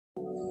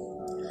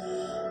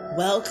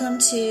Welcome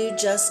to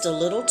Just a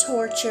Little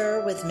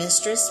Torture with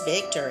Mistress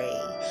Victory.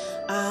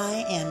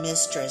 I am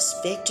Mistress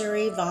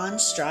Victory Von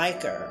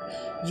Stryker,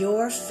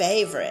 your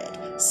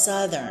favorite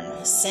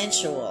Southern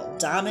sensual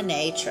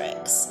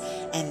dominatrix,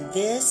 and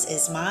this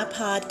is my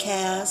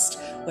podcast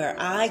where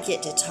I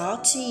get to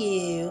talk to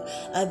you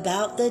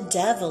about the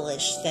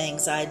devilish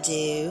things I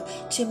do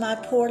to my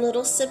poor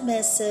little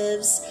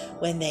submissives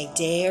when they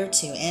dare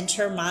to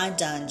enter my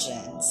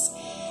dungeons.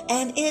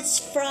 And it's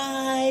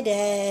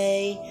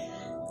Friday.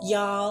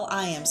 Y'all,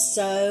 I am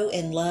so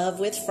in love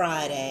with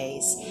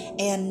Fridays,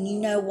 and you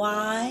know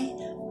why?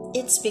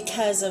 It's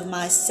because of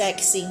my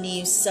sexy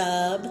new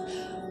sub.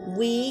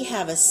 We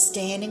have a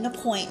standing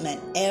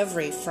appointment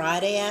every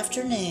Friday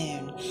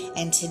afternoon,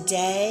 and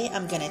today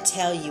I'm going to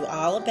tell you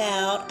all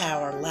about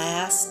our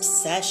last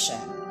session.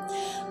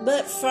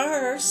 But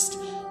first,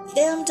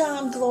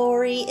 Femdom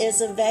Glory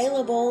is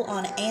available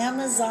on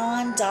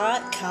Amazon.com.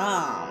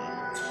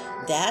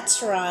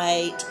 That's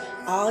right.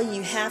 All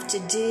you have to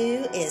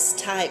do is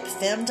type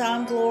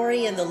Femdom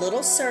Glory in the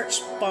little search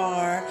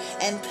bar,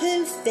 and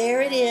poof,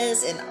 there it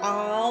is in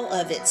all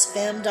of its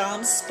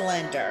Femdom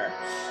splendor.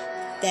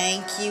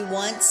 Thank you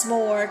once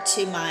more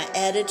to my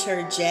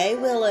editor, Jay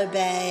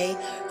Willowbay,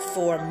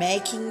 for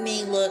making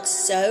me look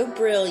so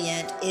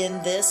brilliant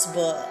in this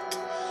book.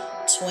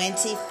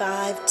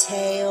 25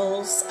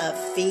 Tales of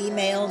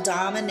Female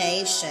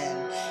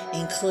Domination,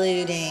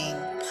 including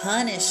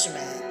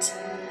punishment,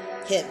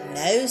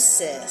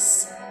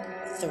 hypnosis,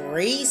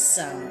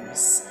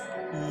 threesomes,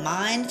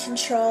 mind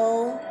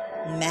control,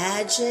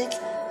 magic,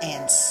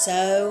 and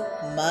so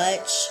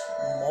much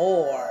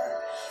more.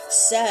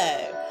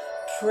 So,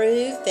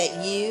 prove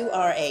that you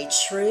are a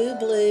true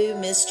blue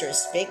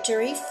Mistress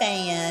Victory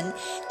fan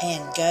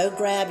and go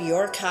grab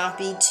your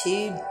copy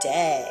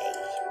today.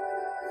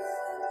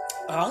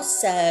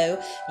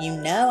 Also, you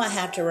know I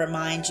have to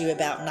remind you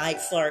about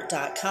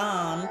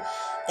nightflirt.com.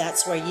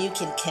 That's where you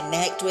can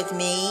connect with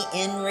me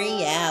in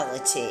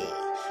reality.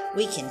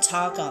 We can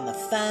talk on the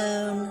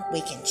phone, we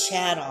can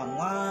chat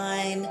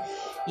online,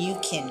 you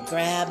can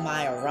grab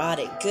my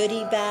erotic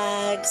goodie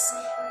bags.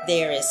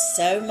 There is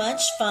so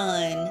much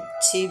fun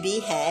to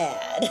be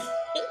had.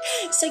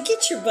 So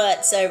get your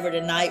butts over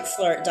to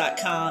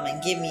nightflirt.com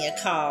and give me a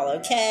call,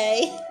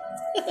 okay?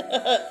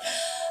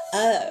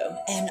 Oh,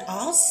 and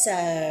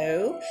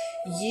also,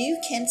 you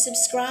can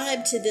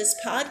subscribe to this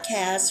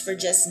podcast for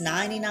just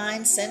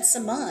 99 cents a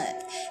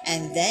month,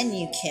 and then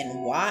you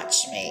can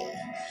watch me.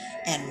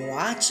 And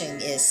watching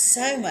is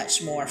so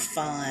much more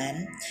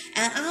fun,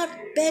 and I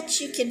bet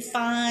you can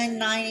find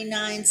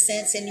 99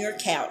 cents in your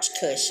couch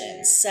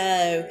cushion.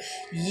 So,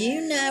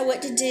 you know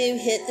what to do.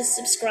 Hit the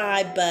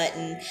subscribe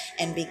button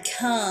and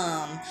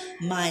become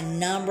my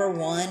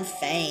 #1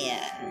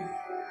 fan.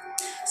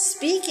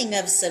 Speaking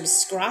of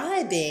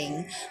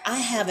subscribing, I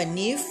have a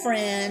new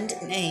friend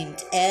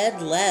named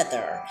Ed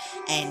Leather,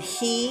 and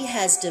he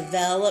has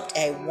developed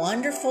a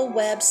wonderful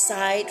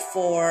website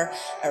for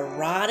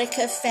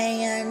erotica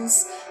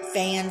fans,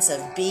 fans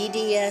of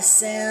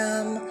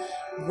BDSM,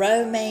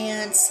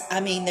 romance. I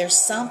mean, there's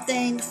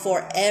something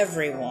for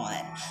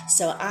everyone.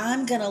 So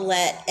I'm going to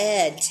let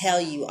Ed tell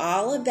you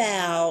all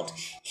about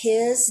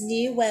his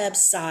new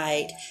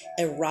website,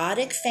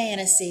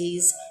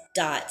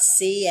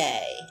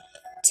 eroticfantasies.ca.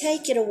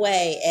 Take it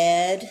away,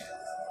 Ed.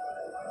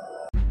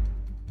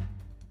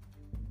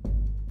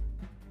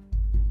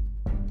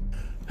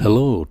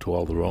 Hello to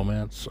all the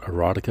romance,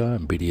 erotica,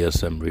 and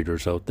BDSM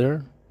readers out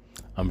there.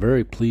 I'm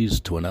very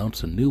pleased to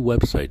announce a new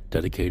website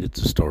dedicated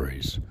to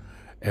stories.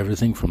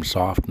 Everything from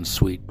soft and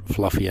sweet,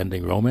 fluffy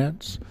ending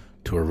romance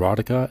to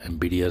erotica and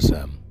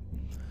BDSM.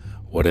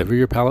 Whatever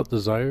your palate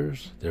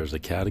desires, there's a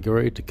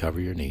category to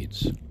cover your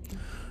needs.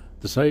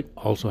 The site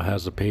also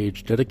has a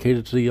page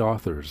dedicated to the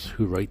authors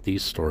who write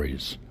these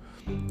stories.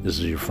 This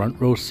is your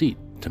front row seat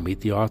to meet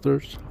the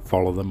authors,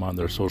 follow them on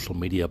their social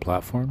media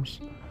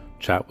platforms,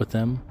 chat with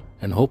them,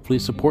 and hopefully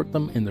support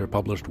them in their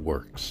published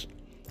works.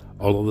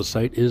 Although the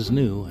site is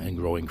new and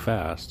growing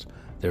fast,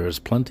 there is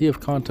plenty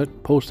of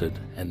content posted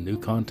and new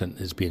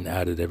content is being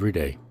added every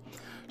day.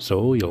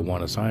 So you'll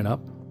want to sign up,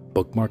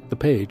 bookmark the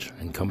page,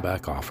 and come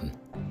back often.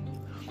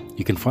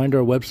 You can find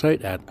our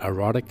website at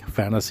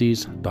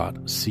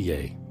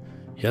eroticfantasies.ca.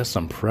 Yes,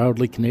 I'm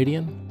proudly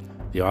Canadian.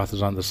 The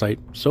authors on the site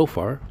so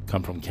far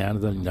come from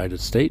Canada and the United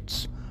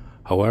States.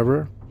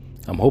 However,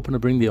 I'm hoping to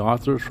bring the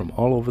authors from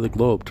all over the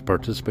globe to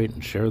participate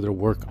and share their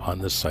work on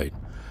this site.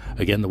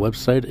 Again, the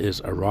website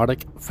is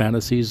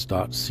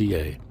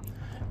eroticfantasies.ca.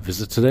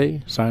 Visit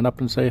today, sign up,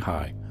 and say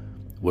hi.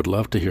 Would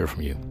love to hear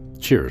from you.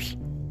 Cheers.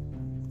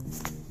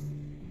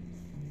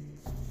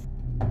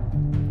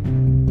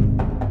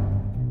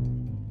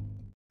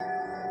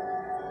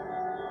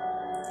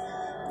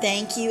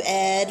 Thank you,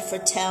 Ed, for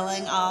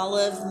telling all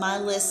of my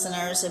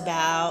listeners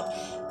about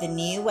the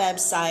new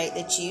website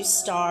that you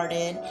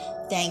started.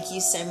 Thank you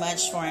so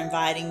much for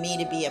inviting me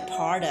to be a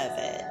part of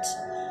it.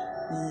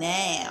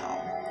 Now,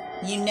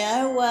 you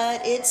know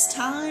what it's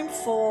time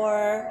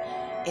for?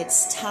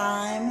 It's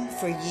time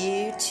for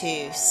you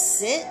to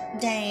sit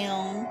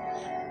down,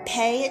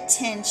 Pay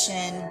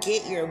attention,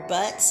 get your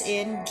butts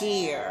in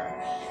gear,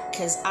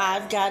 because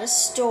I've got a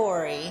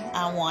story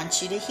I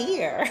want you to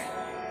hear.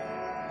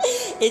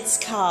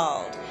 It's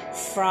called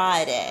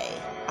Friday,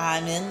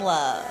 I'm in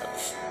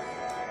Love.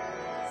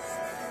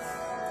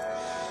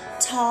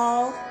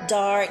 Tall,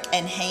 dark,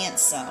 and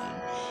handsome.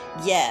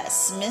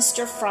 Yes,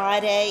 Mr.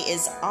 Friday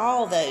is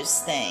all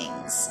those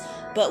things,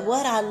 but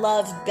what I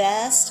love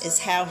best is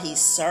how he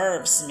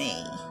serves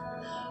me.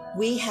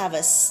 We have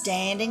a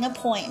standing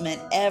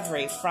appointment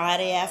every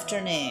Friday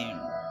afternoon.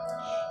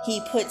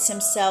 He puts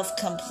himself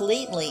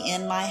completely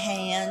in my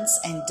hands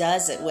and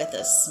does it with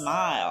a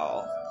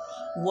smile.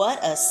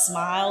 What a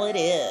smile it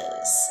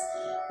is.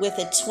 With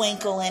a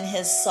twinkle in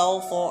his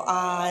soulful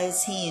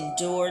eyes, he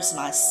endures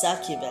my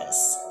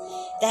succubus.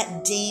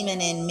 That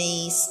demon in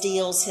me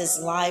steals his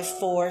life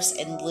force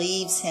and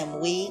leaves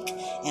him weak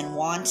and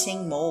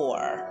wanting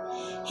more.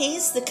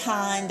 He's the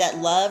kind that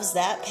loves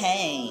that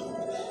pain.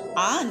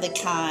 I'm the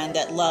kind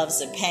that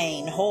loves a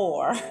pain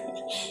whore.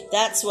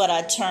 That's what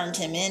I turned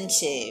him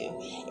into.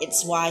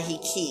 It's why he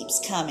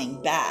keeps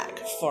coming back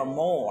for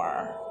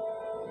more.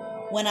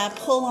 When I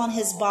pull on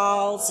his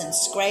balls and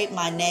scrape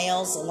my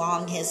nails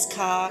along his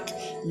cock,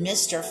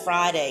 Mr.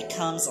 Friday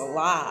comes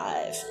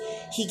alive.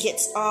 He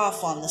gets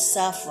off on the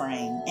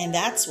suffering, and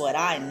that's what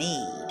I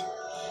need.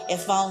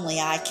 If only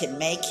I could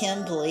make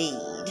him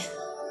bleed.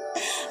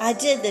 I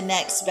did the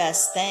next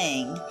best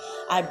thing.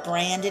 I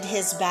branded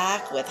his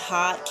back with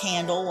hot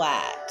candle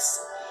wax.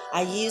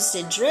 I used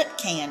a drip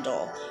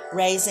candle,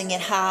 raising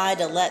it high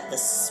to let the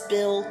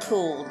spill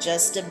cool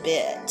just a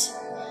bit.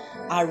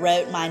 I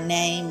wrote my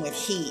name with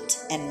heat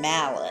and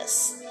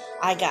malice.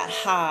 I got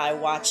high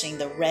watching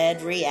the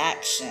red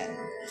reaction.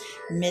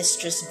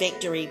 Mistress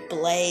Victory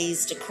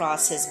blazed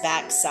across his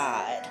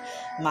backside,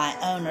 my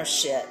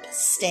ownership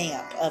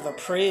stamp of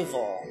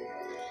approval.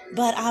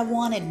 But I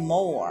wanted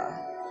more.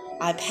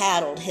 I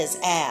paddled his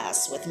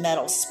ass with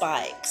metal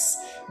spikes,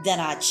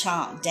 then I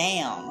chomped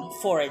down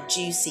for a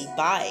juicy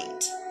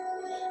bite.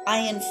 I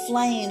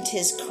inflamed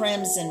his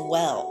crimson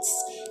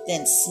welts,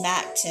 then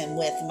smacked him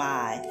with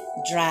my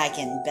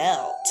dragon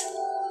belt.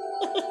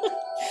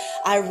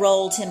 I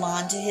rolled him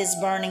onto his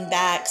burning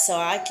back so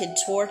I could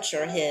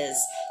torture his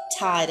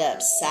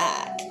tied-up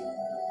sack.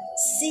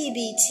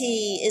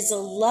 CBT is a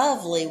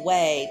lovely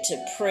way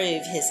to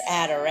prove his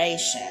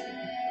adoration.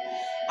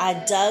 I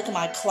dug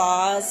my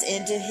claws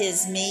into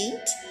his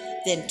meat,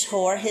 then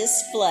tore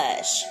his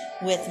flesh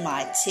with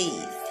my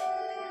teeth.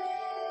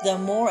 The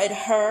more it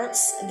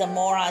hurts, the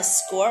more I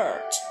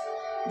squirt,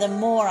 the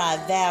more I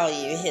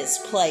value his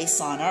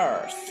place on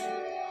earth.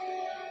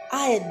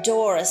 I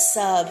adore a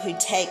sub who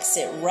takes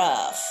it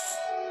rough.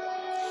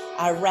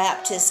 I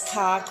wrapped his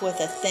cock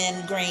with a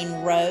thin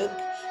green rope,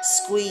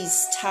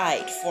 squeezed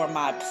tight for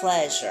my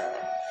pleasure.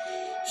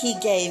 He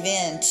gave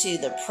in to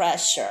the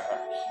pressure,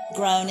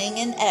 groaning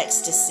in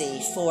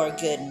ecstasy for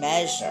good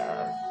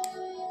measure.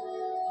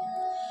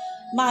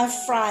 My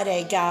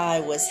Friday guy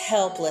was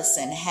helpless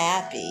and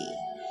happy.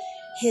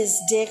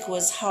 His dick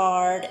was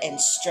hard and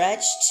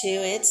stretched to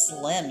its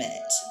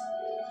limit.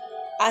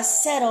 I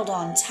settled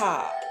on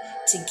top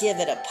to give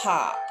it a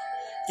pop,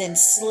 then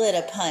slid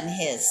upon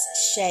his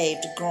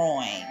shaved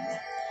groin.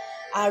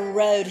 I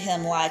rode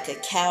him like a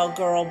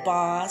cowgirl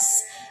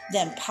boss,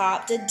 then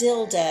popped a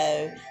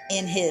dildo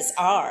in his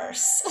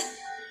arse.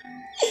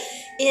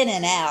 In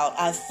and out,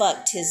 I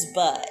fucked his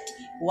butt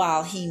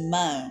while he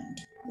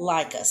moaned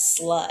like a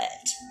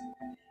slut.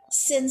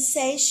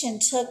 Sensation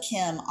took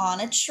him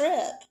on a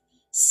trip,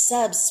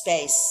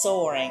 subspace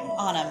soaring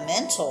on a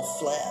mental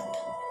flip.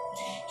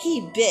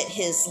 He bit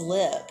his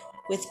lip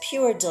with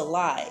pure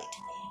delight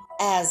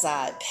as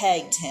I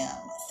pegged him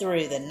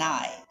through the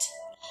night.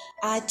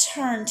 I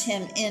turned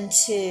him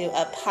into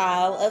a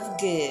pile of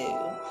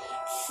goo.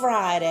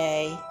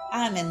 Friday,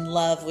 I'm in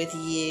love with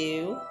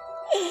you.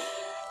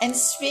 And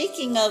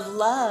speaking of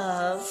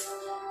love,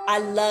 I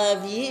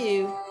love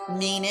you,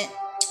 mean it,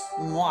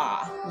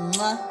 mwah,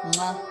 mwah,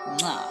 mwah,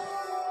 mwah.